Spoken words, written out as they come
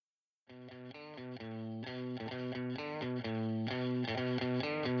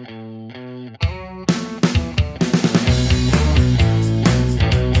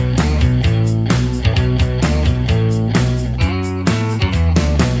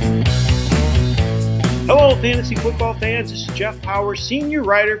Hello, fantasy football fans. This is Jeff Power, senior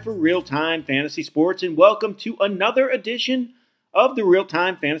writer for Real Time Fantasy Sports, and welcome to another edition of the Real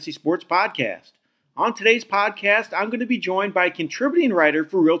Time Fantasy Sports Podcast. On today's podcast, I'm going to be joined by contributing writer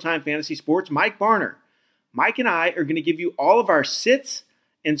for Real Time Fantasy Sports, Mike Barner. Mike and I are going to give you all of our sits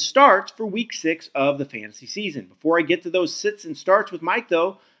and starts for Week 6 of the fantasy season. Before I get to those sits and starts with Mike,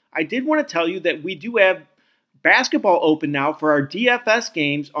 though, I did want to tell you that we do have basketball open now for our DFS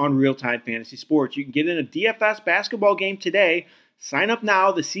games on Real Time Fantasy Sports. You can get in a DFS basketball game today. Sign up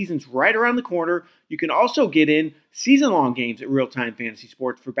now. The season's right around the corner. You can also get in season-long games at Real Time Fantasy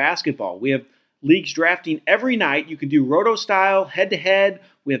Sports for basketball. We have leagues drafting every night. You can do roto style, head-to-head.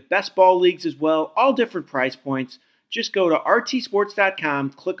 We have best ball leagues as well, all different price points. Just go to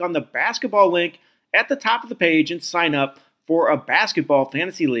rtsports.com, click on the basketball link at the top of the page, and sign up for a basketball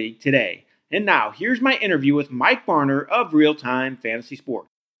fantasy league today. And now, here's my interview with Mike Barner of Real Time Fantasy Sports.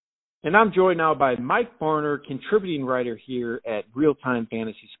 And I'm joined now by Mike Barner, contributing writer here at Real Time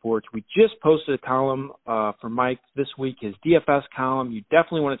Fantasy Sports. We just posted a column for Mike this week, his DFS column. You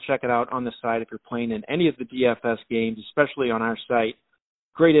definitely want to check it out on the site if you're playing in any of the DFS games, especially on our site.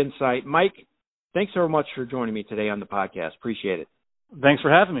 Great insight. Mike, thanks so much for joining me today on the podcast. Appreciate it. Thanks for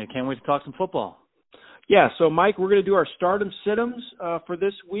having me. Can't wait to talk some football. Yeah, so Mike, we're going to do our stardom sit-ems for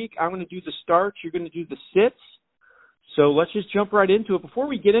this week. I'm going to do the starts. You're going to do the sits. So let's just jump right into it. Before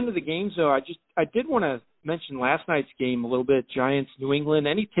we get into the games, though, I did want to mention last night's game a little bit, Giants, New England.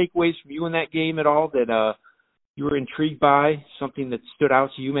 Any takeaways from you in that game at all that you were intrigued by, something that stood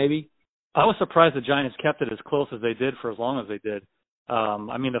out to you maybe? I was surprised the Giants kept it as close as they did for as long as they did.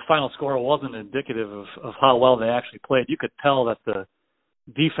 The final score wasn't indicative of how well they actually played. You could tell that the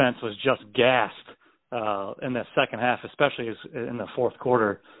defense was just gassed in the second half, especially in the fourth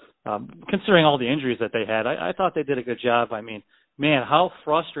quarter. Considering all the injuries that they had, I thought they did a good job. Man, how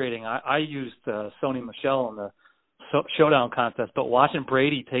frustrating. I used Sony Michel in the showdown contest, but watching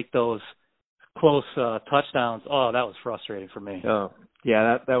Brady take those close touchdowns, that was frustrating for me. Oh,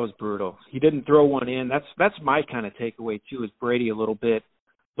 yeah, that was brutal. He didn't throw one in. That's my kind of takeaway, too, is Brady a little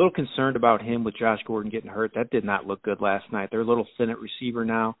concerned about him with Josh Gordon getting hurt. That did not look good last night. They're a little thin at receiver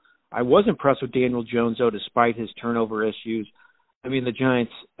now. I was impressed with Daniel Jones, though, despite his turnover issues. The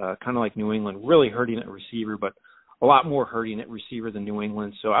Giants, kind of like New England, really hurting at receiver, but a lot more hurting at receiver than New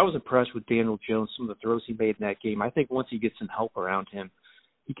England. So I was impressed with Daniel Jones, some of the throws he made in that game. I think once he gets some help around him,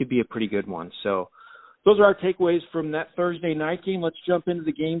 he could be a pretty good one. So those are our takeaways from that Thursday night game. Let's jump into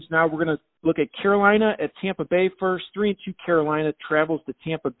the games now. We're going to look at Carolina at Tampa Bay first. 3-2 Carolina travels to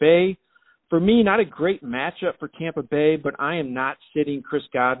Tampa Bay. For me, not a great matchup for Tampa Bay, but I am not sitting Chris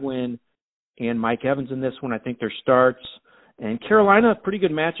Godwin and Mike Evans in this one. I think they're starts. And Carolina, pretty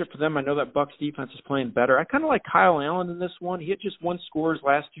good matchup for them. I know that Bucs defense is playing better. I kind of like Kyle Allen in this one. He had just one score his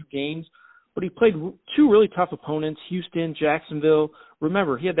last two games, but he played two really tough opponents, Houston, Jacksonville.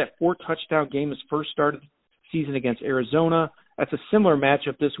 Remember, he had that 4-touchdown game his first start of the season against Arizona. That's a similar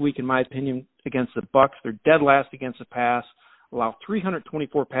matchup this week, in my opinion, against the Bucs. They're dead last against the pass, allow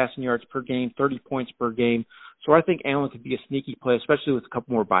 324 passing yards per game, 30 points per game. So I think Allen could be a sneaky play, especially with a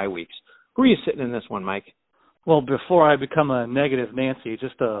couple more bye weeks. Who are you sitting in this one, Mike? Well, before I become a negative Nancy,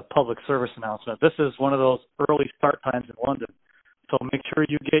 just a public service announcement. This is one of those early start times in London. So make sure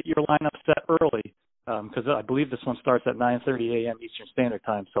you get your lineup set early because I believe this one starts at 9:30 a.m. Eastern Standard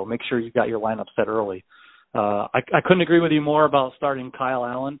Time. So make sure you got your lineup set early. I couldn't agree with you more about starting Kyle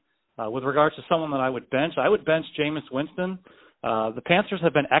Allen. With regards to someone that I would bench Jameis Winston. The Panthers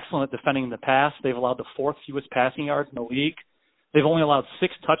have been excellent at defending the pass. They've allowed the fourth fewest passing yards in the league. They've only allowed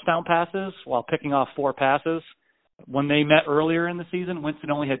 6 touchdown passes while picking off 4 passes. When they met earlier in the season, Winston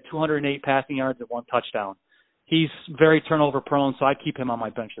only had 208 passing yards and 1 touchdown. He's very turnover prone, so I'd keep him on my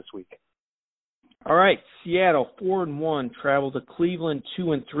bench this week. All right, Seattle 4-1, travel to Cleveland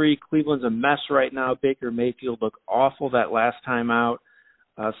 2-3. Cleveland's a mess right now. Baker Mayfield looked awful that last time out.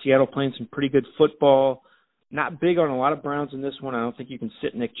 Seattle playing some pretty good football. Not big on a lot of Browns in this one. I don't think you can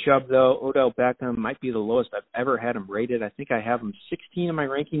sit Nick Chubb, though. Odell Beckham might be the lowest I've ever had him rated. I think I have him 16 in my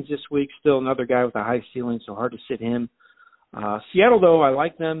rankings this week. Still another guy with a high ceiling, so hard to sit him. Seattle, though, I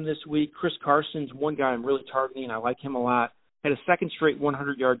like them this week. Chris Carson's one guy I'm really targeting. I like him a lot. Had a second straight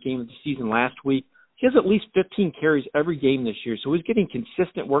 100-yard game of the season last week. He has at least 15 carries every game this year, so he's getting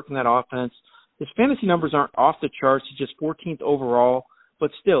consistent work in that offense. His fantasy numbers aren't off the charts. He's just 14th overall. But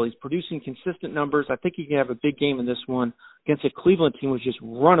still, he's producing consistent numbers. I think he can have a big game in this one against a Cleveland team who was just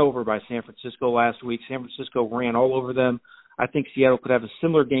run over by San Francisco last week. San Francisco ran all over them. I think Seattle could have a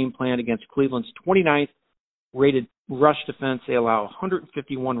similar game plan against Cleveland's 29th rated rush defense. They allow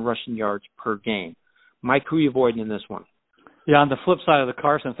 151 rushing yards per game. Mike, who are you avoiding in this one? Yeah, on the flip side of the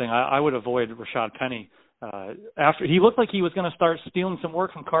Carson thing, I would avoid Rashad Penny. After he looked like he was going to start stealing some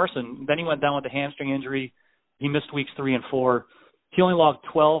work from Carson, then he went down with a hamstring injury. He missed weeks 3 and 4. He only logged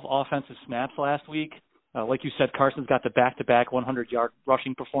 12 offensive snaps last week. Like you said, Carson's got the back-to-back 100-yard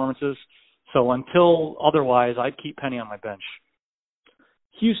rushing performances. So until otherwise, I'd keep Penny on my bench.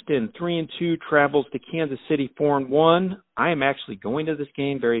 Houston, 3-2, travels to Kansas City, 4-1. I am actually going to this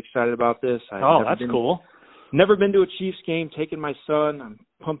game. Very excited about this. That's cool. Never been to a Chiefs game. Taking my son. I'm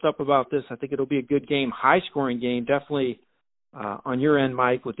pumped up about this. I think it'll be a good game, high-scoring game. Definitely on your end,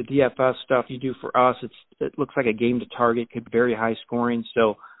 Mike, with the DFS stuff you do for us. It looks like a game to target. Could be very high-scoring.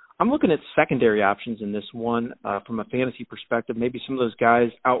 So I'm looking at secondary options in this one from a fantasy perspective. Maybe some of those guys,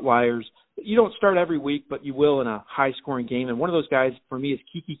 outliers. You don't start every week, but you will in a high-scoring game. And one of those guys for me is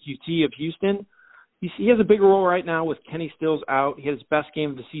Keke Coutee of Houston. He has a bigger role right now with Kenny Stills out. He had his best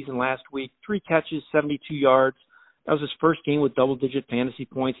game of the season last week, 3 catches, 72 yards. That was his first game with double-digit fantasy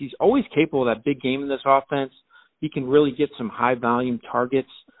points. He's always capable of that big game in this offense. He can really get some high-volume targets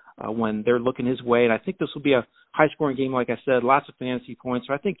when they're looking his way. And I think this will be a high-scoring game, like I said, lots of fantasy points.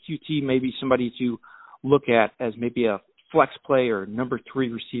 So I think QT may be somebody to look at as maybe a flex play or number 3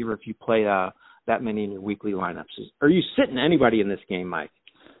 receiver if you play that many in your weekly lineups. Are you sitting anybody in this game, Mike?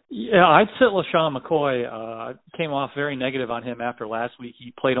 Yeah, I'd sit LaShawn McCoy. Came off very negative on him after last week.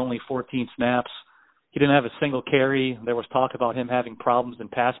 He played only 14 snaps. He didn't have a single carry. There was talk about him having problems in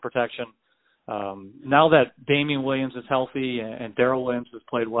pass protection. Now that Damian Williams is healthy and Darrell Williams has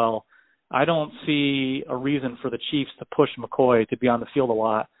played well, I don't see a reason for the Chiefs to push McCoy to be on the field a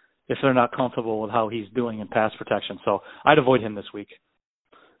lot if they're not comfortable with how he's doing in pass protection. So I'd avoid him this week.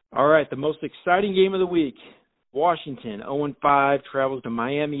 All right, the most exciting game of the week. Washington, 0-5, travels to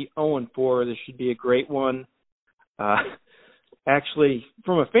Miami, 0-4. This should be a great one. Actually,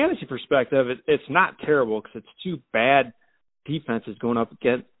 from a fantasy perspective, it's not terrible because it's 2 bad defenses going up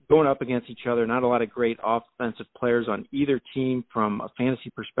against each other. Not a lot of great offensive players on either team from a fantasy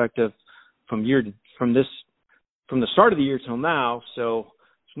perspective from the start of the year till now. So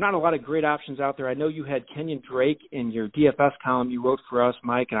there's not a lot of great options out there. I know you had Kenyon Drake in your DFS column you wrote for us,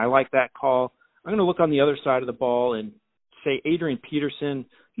 Mike, and I like that call. I'm going to look on the other side of the ball and say Adrian Peterson.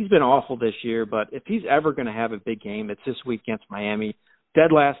 He's been awful this year, but if he's ever going to have a big game, it's this week against Miami.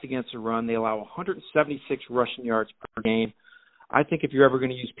 Dead last against the run. They allow 176 rushing yards per game. I think if you're ever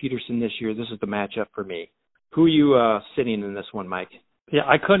going to use Peterson this year, this is the matchup for me. Who are you sitting in this one, Mike? Yeah,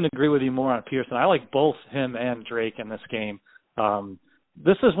 I couldn't agree with you more on Peterson. I like both him and Drake in this game.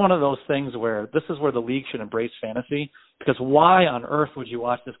 This is one of those things where this is where the league should embrace fantasy, because why on earth would you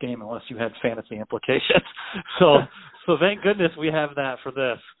watch this game unless you had fantasy implications? So thank goodness we have that for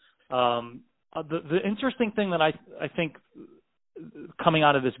this. The interesting thing that I think coming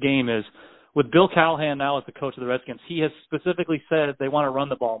out of this game is with Bill Callahan now as the coach of the Redskins, he has specifically said they want to run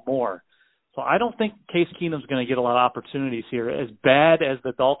the ball more. So I don't think Case Keenum's going to get a lot of opportunities here. As bad as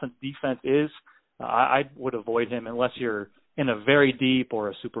the Dolphins' defense is, I would avoid him unless you're in a very deep or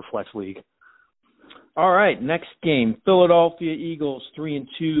a super flex league. All right, next game, Philadelphia Eagles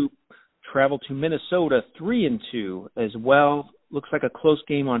 3-2, travel to Minnesota 3-2 as well. Looks like a close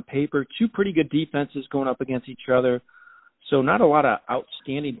game on paper. 2 pretty good defenses going up against each other. So not a lot of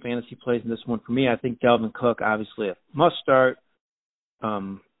outstanding fantasy plays in this one for me. I think Dalvin Cook, obviously, a must start.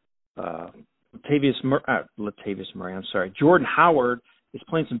 Latavius Murray, Jordan Howard is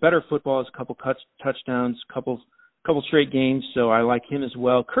playing some better football, has a couple touchdowns, couple straight games, so I like him as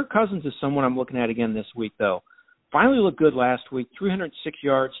well. Kirk Cousins is someone I'm looking at again this week, though. Finally looked good last week, 306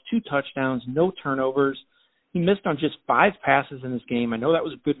 yards, 2 touchdowns, no turnovers. He missed on just 5 passes in this game. I know that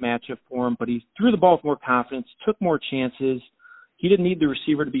was a good matchup for him, but he threw the ball with more confidence, took more chances. He didn't need the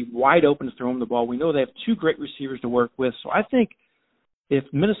receiver to be wide open to throw him the ball. We know they have 2 great receivers to work with, so I think if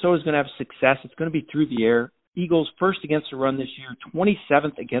Minnesota's going to have success, it's going to be through the air. Eagles first against the run this year,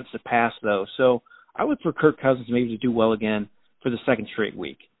 27th against the pass, though. So I look for Kirk Cousins maybe to do well again for the second straight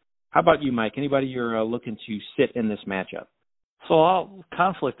week. How about you, Mike? Anybody you're looking to sit in this matchup? So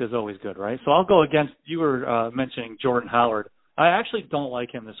conflict is always good, right? So I'll go against, you were mentioning Jordan Howard. I actually don't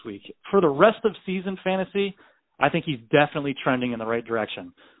like him this week. For the rest of season fantasy, I think he's definitely trending in the right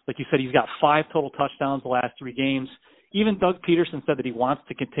direction. Like you said, he's got 5 total touchdowns the last 3 games. Even Doug Peterson said that he wants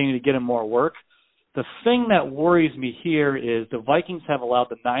to continue to get him more work. The thing that worries me here is the Vikings have allowed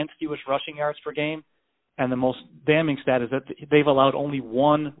the 9th fewest rushing yards per game, and the most damning stat is that they've allowed only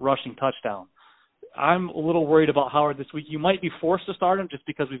 1 rushing touchdown. I'm a little worried about Howard this week. You might be forced to start him just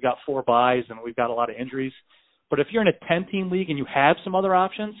because we've got 4 byes and we've got a lot of injuries. But if you're in a 10-team league and you have some other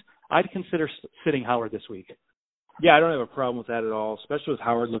options, I'd consider sitting Howard this week. Yeah, I don't have a problem with that at all, especially with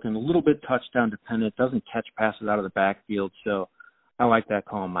Howard looking a little bit touchdown dependent, doesn't catch passes out of the backfield. So I like that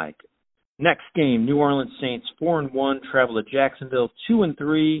call, Mike. Next game, New Orleans Saints 4-1, travel to Jacksonville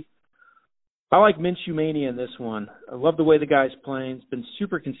 2-3. I like Minshew Mania in this one. I love the way the guy's playing. It's been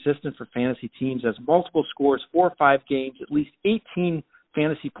super consistent for fantasy teams. Has multiple scores, 4 or 5 games, at least 18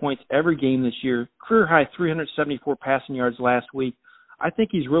 fantasy points every game this year. Career high 374 passing yards last week. I think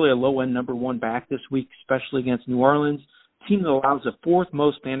he's really a low-end number 1 back this week, especially against New Orleans. Team that allows the 4th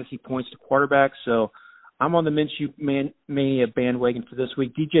most fantasy points to quarterbacks. So I'm on the Minshew Mania bandwagon for this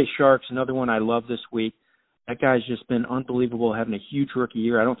week. DJ Shark's another one I love this week. That guy's just been unbelievable, having a huge rookie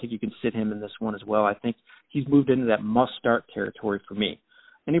year. I don't think you can sit him in this one as well. I think he's moved into that must-start territory for me.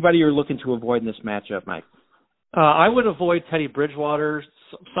 Anybody you're looking to avoid in this matchup, Mike? I would avoid Teddy Bridgewater.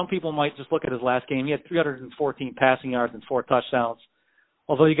 Some people might just look at his last game. He had 314 passing yards and 4 touchdowns.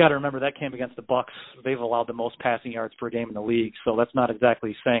 Although you got to remember that came against the Bucs. They've allowed the most passing yards per game in the league, so that's not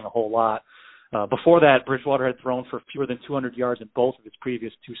exactly saying a whole lot. Before that, Bridgewater had thrown for fewer than 200 yards in both of his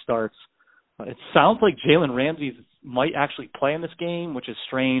previous 2 starts. It sounds like Jalen Ramsey might actually play in this game, which is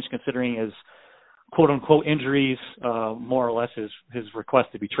strange considering his quote-unquote injuries, more or less his request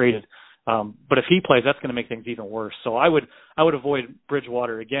to be traded. But if he plays, that's going to make things even worse. So I would avoid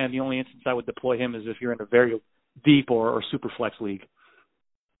Bridgewater. Again, the only instance I would deploy him is if you're in a very deep or super flex league.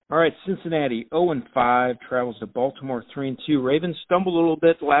 All right, Cincinnati 0-5, travels to Baltimore 3-2. Ravens stumbled a little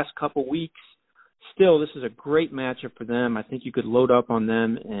bit the last couple weeks. Still, this is a great matchup for them. I think you could load up on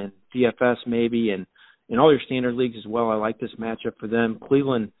them in DFS maybe, and in all your standard leagues as well. I like this matchup for them.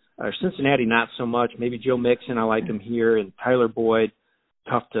 Cleveland or Cincinnati, not so much. Maybe Joe Mixon, I like him here, and Tyler Boyd,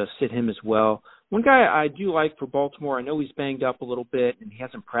 tough to sit him as well. One guy I do like for Baltimore, I know he's banged up a little bit and he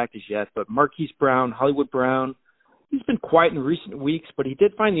hasn't practiced yet, but Marquise Brown, Hollywood Brown, he's been quiet in recent weeks, but he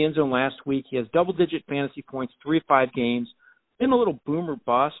did find the end zone last week. He has double-digit fantasy points, 3 of 5 games. Been a little boom or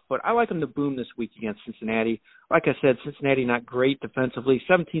bust, but I like him to boom this week against Cincinnati. Like I said, Cincinnati not great defensively,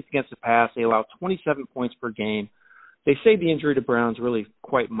 17th against the pass. They allow 27 points per game. They say the injury to Brown's really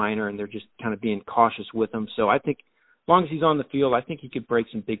quite minor, and they're just kind of being cautious with him. So I think as long as he's on the field, I think he could break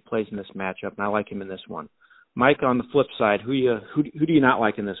some big plays in this matchup, and I like him in this one. Mike, on the flip side, who do you not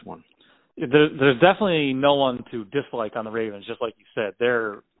like in this one? There's definitely no one to dislike on the Ravens, just like you said.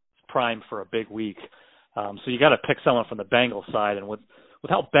 They're primed for a big week. So you got to pick someone from the Bengals side. And with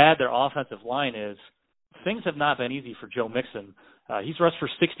how bad their offensive line is, things have not been easy for Joe Mixon. He's rushed for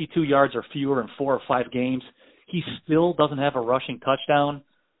 62 yards or fewer in 4 or 5 games. He still doesn't have a rushing touchdown.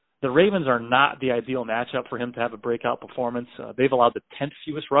 The Ravens are not the ideal matchup for him to have a breakout performance. They've allowed the 10th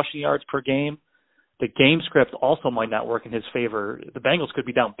fewest rushing yards per game. The game script also might not work in his favor. The Bengals could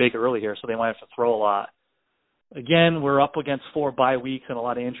be down big early here, so they might have to throw a lot. Again, we're up against 4 bye weeks and a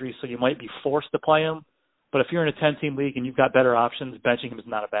lot of injuries, so you might be forced to play him. But if you're in a 10-team league and you've got better options, benching him is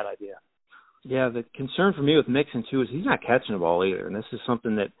not a bad idea. Yeah, the concern for me with Mixon, too, is he's not catching the ball either. And this is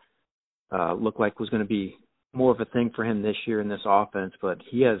something that looked like was going to be more of a thing for him this year in this offense. But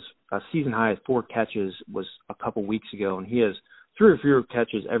he has a season high of 4 catches was a couple weeks ago, and he has 3 or fewer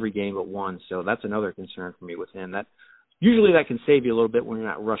catches every game but 1. So that's another concern for me with him. Usually that can save you a little bit when you're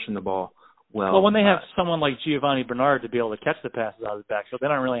not rushing the ball. Well, when they have someone like Giovanni Bernard to be able to catch the passes out of the backfield, they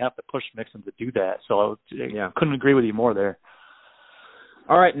don't really have to push Mixon to do that. So I couldn't agree with you more there.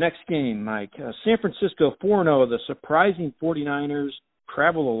 All right, next game, Mike. San Francisco 4-0. The surprising 49ers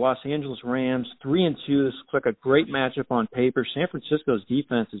travel to Los Angeles Rams 3-2. This looks like a great matchup on paper. San Francisco's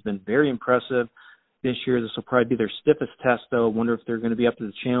defense has been very impressive this year. This will probably be their stiffest test, though. I wonder if they're going to be up to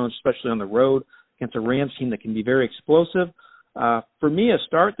the challenge, especially on the road against a Rams team that can be very explosive. For me, a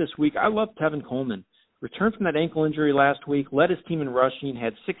start this week, I love Tevin Coleman. Returned from that ankle injury last week, led his team in rushing,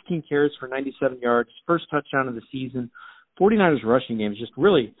 had 16 carries for 97 yards, first touchdown of the season. 49ers rushing game is just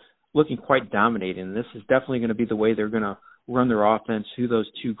really looking quite dominating. This is definitely going to be the way they're going to run their offense through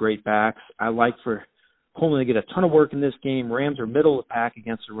those 2 great backs. I like for Coleman to get a ton of work in this game. Rams are middle of the pack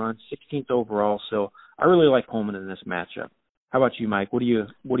against the run, 16th overall, so I really like Coleman in this matchup. How about you, Mike? What are you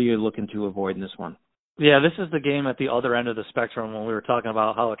looking to avoid in this one? Yeah, this is the game at the other end of the spectrum when we were talking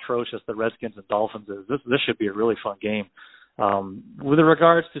about how atrocious the Redskins and Dolphins is. This should be a really fun game. With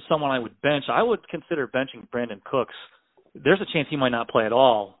regards to someone I would bench, I would consider benching Brandon Cooks. There's a chance he might not play at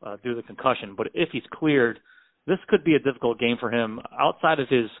all due to the concussion, but if he's cleared, this could be a difficult game for him. Outside of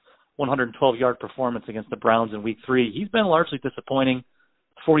his 112-yard performance against the Browns in Week 3, he's been largely disappointing.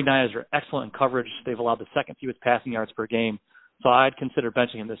 The 49ers are excellent in coverage. They've allowed the 2nd fewest passing yards per game. So I'd consider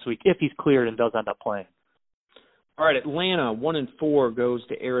benching him this week if he's cleared and does end up playing. All right, Atlanta 1-4 goes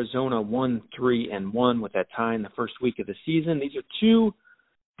to Arizona 1-3-1 with that tie in the first week of the season. These are 2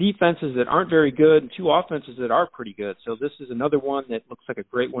 defenses that aren't very good and 2 offenses that are pretty good. So this is another one that looks like a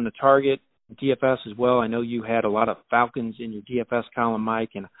great one to target. DFS as well. I know you had a lot of Falcons in your DFS column,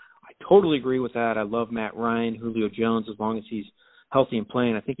 Mike, and I totally agree with that. I love Matt Ryan, Julio Jones, as long as he's healthy and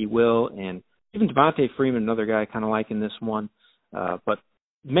playing. I think he will. And even Devontae Freeman, another guy I kind of like in this one. But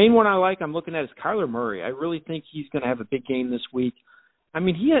the main one I'm looking at is Kyler Murray. I really think he's going to have a big game this week. I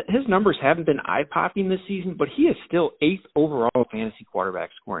mean, his numbers haven't been eye-popping this season, but he is still 8th overall fantasy quarterback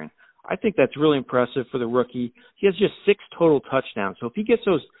scoring. I think that's really impressive for the rookie. He has just 6 total touchdowns. So if he gets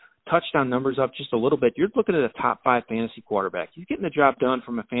those touchdown numbers up just a little bit, you're looking at a top 5 fantasy quarterback. He's getting the job done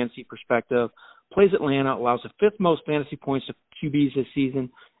from a fantasy perspective, plays Atlanta, allows the 5th most fantasy points to QBs this season,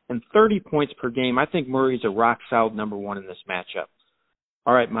 and 30 points per game. I think Murray's a rock-solid number 1 in this matchup.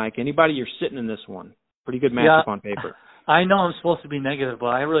 All right, Mike, anybody you're sitting in this one? Pretty good matchup on paper. I know I'm supposed to be negative, but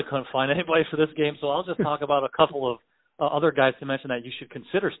I really couldn't find anybody for this game, so I'll just talk about a couple of other guys to mention that you should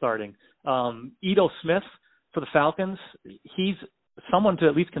consider starting. Ito Smith for the Falcons, he's someone to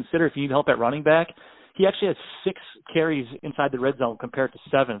at least consider if you need help at running back. He actually had 6 carries inside the red zone compared to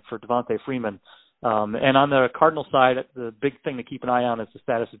 7 for Devontae Freeman. And on the Cardinal side, the big thing to keep an eye on is the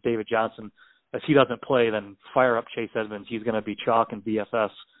status of David Johnson. If he doesn't play, then fire up Chase Edmonds. He's going to be chalk and DFS.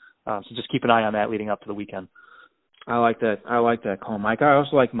 So just keep an eye on that leading up to the weekend. I like that call, Mike. I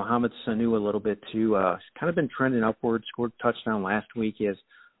also like Mohamed Sanu a little bit too. He's kind of been trending upward. Scored a touchdown last week. He has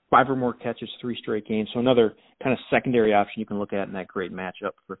 5 or more catches 3 straight games. So another kind of secondary option you can look at in that great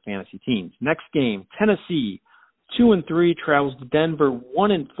matchup for fantasy teams. Next game, Tennessee 2-3 travels to Denver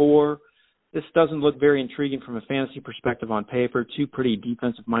 1-4. This doesn't look very intriguing from a fantasy perspective on paper. 2 pretty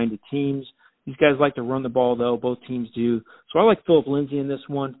defensive-minded teams. These guys like to run the ball, though. Both teams do. So I like Philip Lindsay in this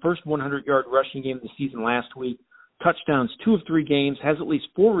one. First 100-yard rushing game of the season last week. Touchdowns 2 of 3 games. Has at least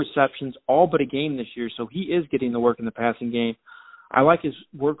 4 receptions, all but a game this year. So he is getting the work in the passing game. I like his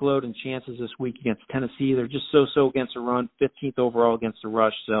workload and chances this week against Tennessee. They're just so-so against the run, 15th overall against the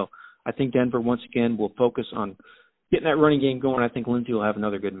rush. So I think Denver, once again, will focus on getting that running game going. I think Lindsay will have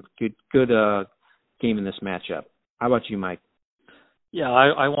another good game in this matchup. How about you, Mike? Yeah,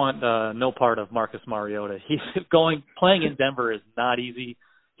 I want no part of Marcus Mariota. Playing in Denver is not easy.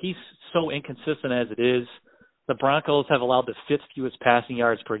 He's so inconsistent as it is. The Broncos have allowed the 5th fewest passing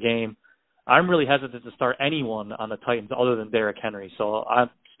yards per game. I'm really hesitant to start anyone on the Titans other than Derrick Henry, so I'm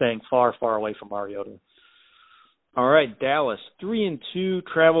staying far, far away from Mariota. All right, Dallas 3-2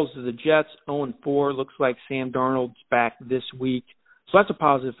 travels to the Jets 0-4. Looks like Sam Darnold's back this week, so that's a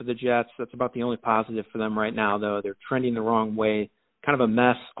positive for the Jets. That's about the only positive for them right now, though. They're trending the wrong way. Kind of a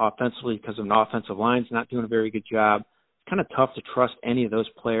mess offensively because of an offensive line's not doing a very good job. It's kind of tough to trust any of those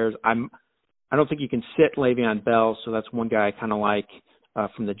players. I don't think you can sit Le'Veon Bell, so that's one guy I kind of like.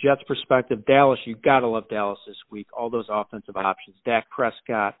 From the Jets' perspective, Dallas, you've got to love Dallas this week. All those offensive options, Dak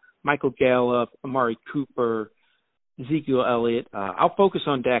Prescott, Michael Gallup, Amari Cooper, Ezekiel Elliott. I'll focus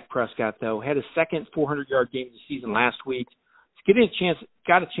on Dak Prescott, though. Had his second 400-yard game of the season last week. He's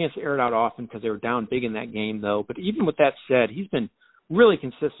got a chance to air it out often because they were down big in that game, though. But even with that said, he's been really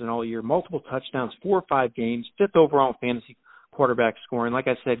consistent all year. Multiple touchdowns, 4 or 5 games, 5th overall fantasy quarterback scoring. Like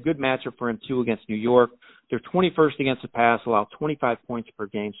I said, good matchup for him, too, against New York. They're 21st against the pass, allow 25 points per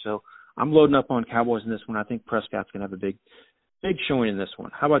game. So I'm loading up on Cowboys in this one. I think Prescott's going to have a big showing in this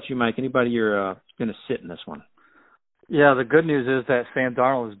one. How about you, Mike? Anybody you're going to sit in this one? Yeah, the good news is that Sam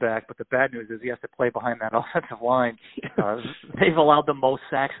Darnold is back, but the bad news is he has to play behind that offensive line. They've allowed the most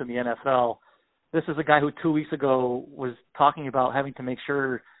sacks in the NFL. This is a guy who 2 weeks ago was talking about having to make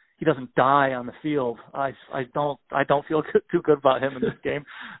sure he doesn't die on the field. I don't feel too good about him in this game.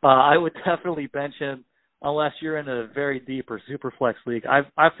 I would definitely bench him unless you're in a very deep or super flex league.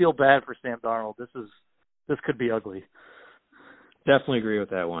 I feel bad for Sam Darnold. This could be ugly. Definitely agree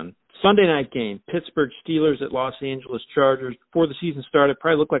with that one. Sunday night game, Pittsburgh Steelers at Los Angeles Chargers. Before the season started,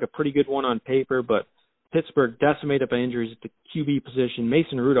 probably looked like a pretty good one on paper, but Pittsburgh decimated by injuries at the QB position.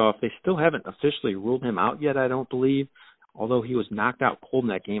 Mason Rudolph, they still haven't officially ruled him out yet, I don't believe. Although he was knocked out cold in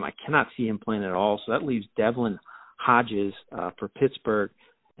that game, I cannot see him playing at all. So that leaves Devlin Hodges for Pittsburgh,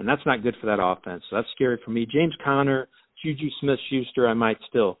 and that's not good for that offense. So that's scary for me. James Conner, Juju Smith-Schuster, I might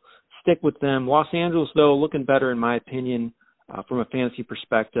still stick with them. Los Angeles, though, looking better in my opinion from a fantasy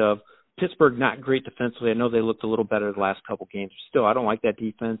perspective. Pittsburgh, not great defensively. I know they looked a little better the last couple games. Still, I don't like that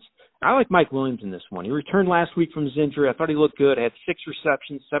defense. I like Mike Williams in this one. He returned last week from his injury. I thought he looked good. Had 6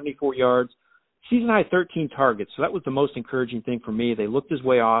 receptions, 74 yards. Season high 13 targets, so that was the most encouraging thing for me. They looked his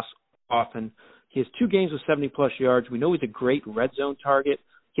way often. He has 2 games with 70-plus yards. We know he's a great red zone target.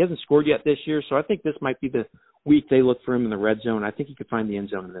 He hasn't scored yet this year, so I think this might be the week they look for him in the red zone. I think he could find the end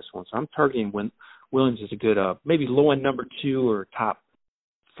zone in this one. So I'm targeting Williams as a good, maybe low-end number 2 or top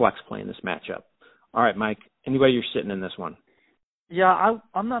flex play in this matchup. All right, Mike, anybody you're sitting in this one? Yeah,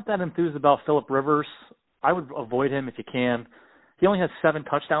 I'm not that enthused about Phillip Rivers. I would avoid him if you can. He only has 7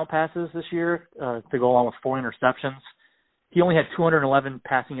 touchdown passes this year to go along with 4 interceptions. He only had 211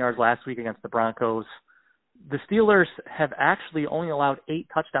 passing yards last week against the Broncos. The Steelers have actually only allowed 8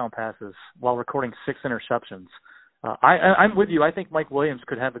 touchdown passes while recording 6 interceptions. I'm with you. I think Mike Williams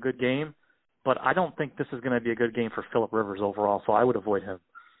could have a good game, but I don't think this is going to be a good game for Phillip Rivers overall, so I would avoid him.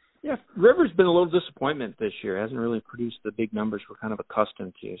 Yeah, Rivers been a little disappointment this year. Hasn't really produced the big numbers we're kind of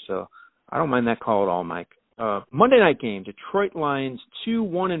accustomed to, so I don't mind that call at all, Mike. Monday night game, Detroit Lions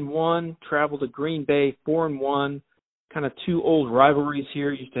 2-1-1, travel to Green Bay 4-1. Kind of 2 old rivalries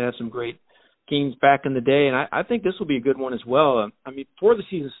here. Used to have some great games back in the day, and I think this will be a good one as well. I mean, before the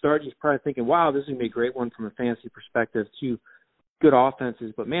season started, you're probably thinking, wow, this is going to be a great one from a fantasy perspective. 2 good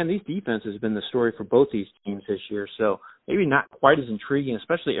offenses, but man, these defenses have been the story for both these teams this year, so maybe not quite as intriguing,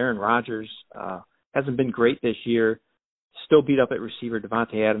 especially Aaron Rodgers hasn't been great this year. Still beat up at receiver.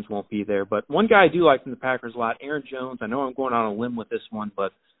 Devontae Adams won't be there, but one guy I do like from the Packers a lot, Aaron Jones. I know I'm going on a limb with this one,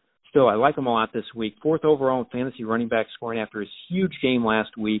 but still, I like him a lot this week. 4th overall in fantasy running back scoring after his huge game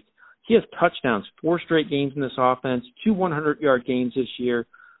last week. He has touchdowns 4 straight games in this offense, 2 100-yard games this year,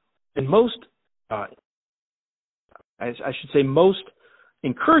 and most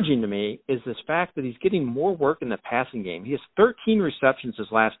encouraging to me is this fact that he's getting more work in the passing game. He has 13 receptions his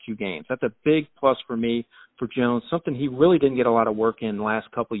last 2 games. That's a big plus for me for Jones, something he really didn't get a lot of work in the last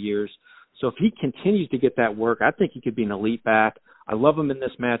couple of years. So if he continues to get that work, I think he could be an elite back. I love him in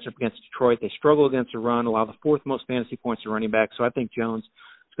this matchup against Detroit. They struggle against the run, allow the 4th most fantasy points to running back. So I think Jones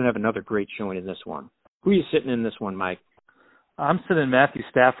is going to have another great showing in this one. Who are you sitting in this one, Mike? I'm sitting Matthew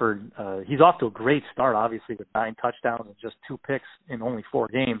Stafford. He's off to a great start, obviously, with 9 touchdowns and just 2 picks in only 4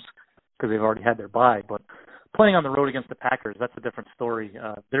 games because they've already had their bye. But playing on the road against the Packers, that's a different story.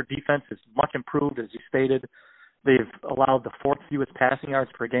 Their defense is much improved, as you stated. They've allowed the 4th fewest passing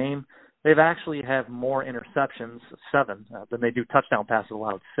yards per game. They've actually have more interceptions, 7, than they do touchdown passes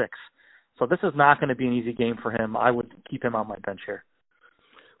allowed, 6. So this is not going to be an easy game for him. I would keep him on my bench here.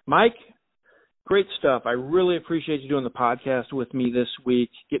 Mike, great stuff. I really appreciate you doing the podcast with me this week,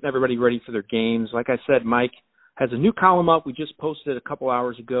 getting everybody ready for their games. Like I said, Mike has a new column up. We just posted it a couple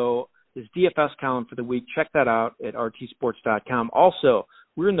hours ago, his DFS column for the week. Check that out at rtsports.com. Also,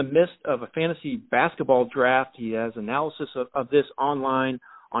 we're in the midst of a fantasy basketball draft. He has analysis of this online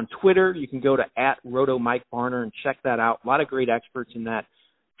on Twitter. You can go to @RotoMikeBarner and check that out. A lot of great experts in that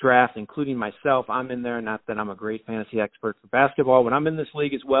draft, including myself. I'm in there. Not that I'm a great fantasy expert for basketball, but I'm in this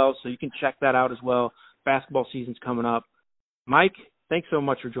league as well, so you can check that out as well. Basketball season's coming up. Mike, thanks so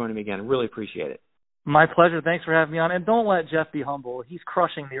much for joining me again. I really appreciate it. My pleasure. Thanks for having me on. And don't let Jeff be humble. He's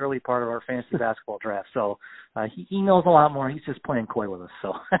crushing the early part of our fantasy basketball draft. So he knows a lot more. He's just playing coy with us.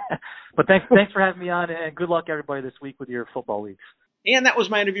 So, but thanks for having me on, and good luck everybody this week with your football leagues. And that was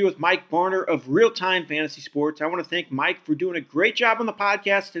my interview with Mike Barner of Real Time Fantasy Sports. I want to thank Mike for doing a great job on the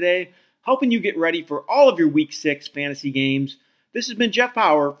podcast today, helping you get ready for all of your Week 6 fantasy games. This has been Jeff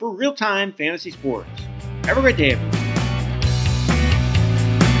Power for Real Time Fantasy Sports. Have a great day, everyone.